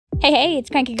Hey, it's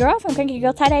Cranky Girl from Cranky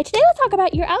Girl Tie-Dye. Today we'll talk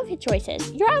about your outfit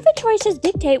choices. Your outfit choices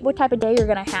dictate what type of day you're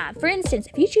going to have. For instance,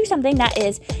 if you choose something that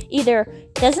is either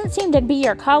doesn't seem to be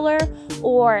your color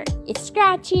or it's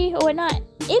scratchy or whatnot,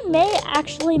 it may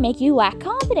actually make you lack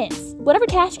confidence. Whatever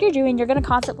task you're doing, you're going to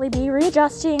constantly be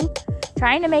readjusting,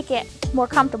 trying to make it more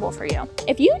comfortable for you.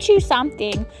 If you choose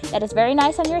something that is very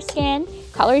nice on your skin,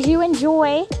 colors you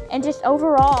enjoy, and just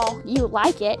overall you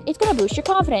like it, it's going to boost your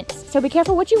confidence. So be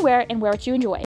careful what you wear and wear what you enjoy.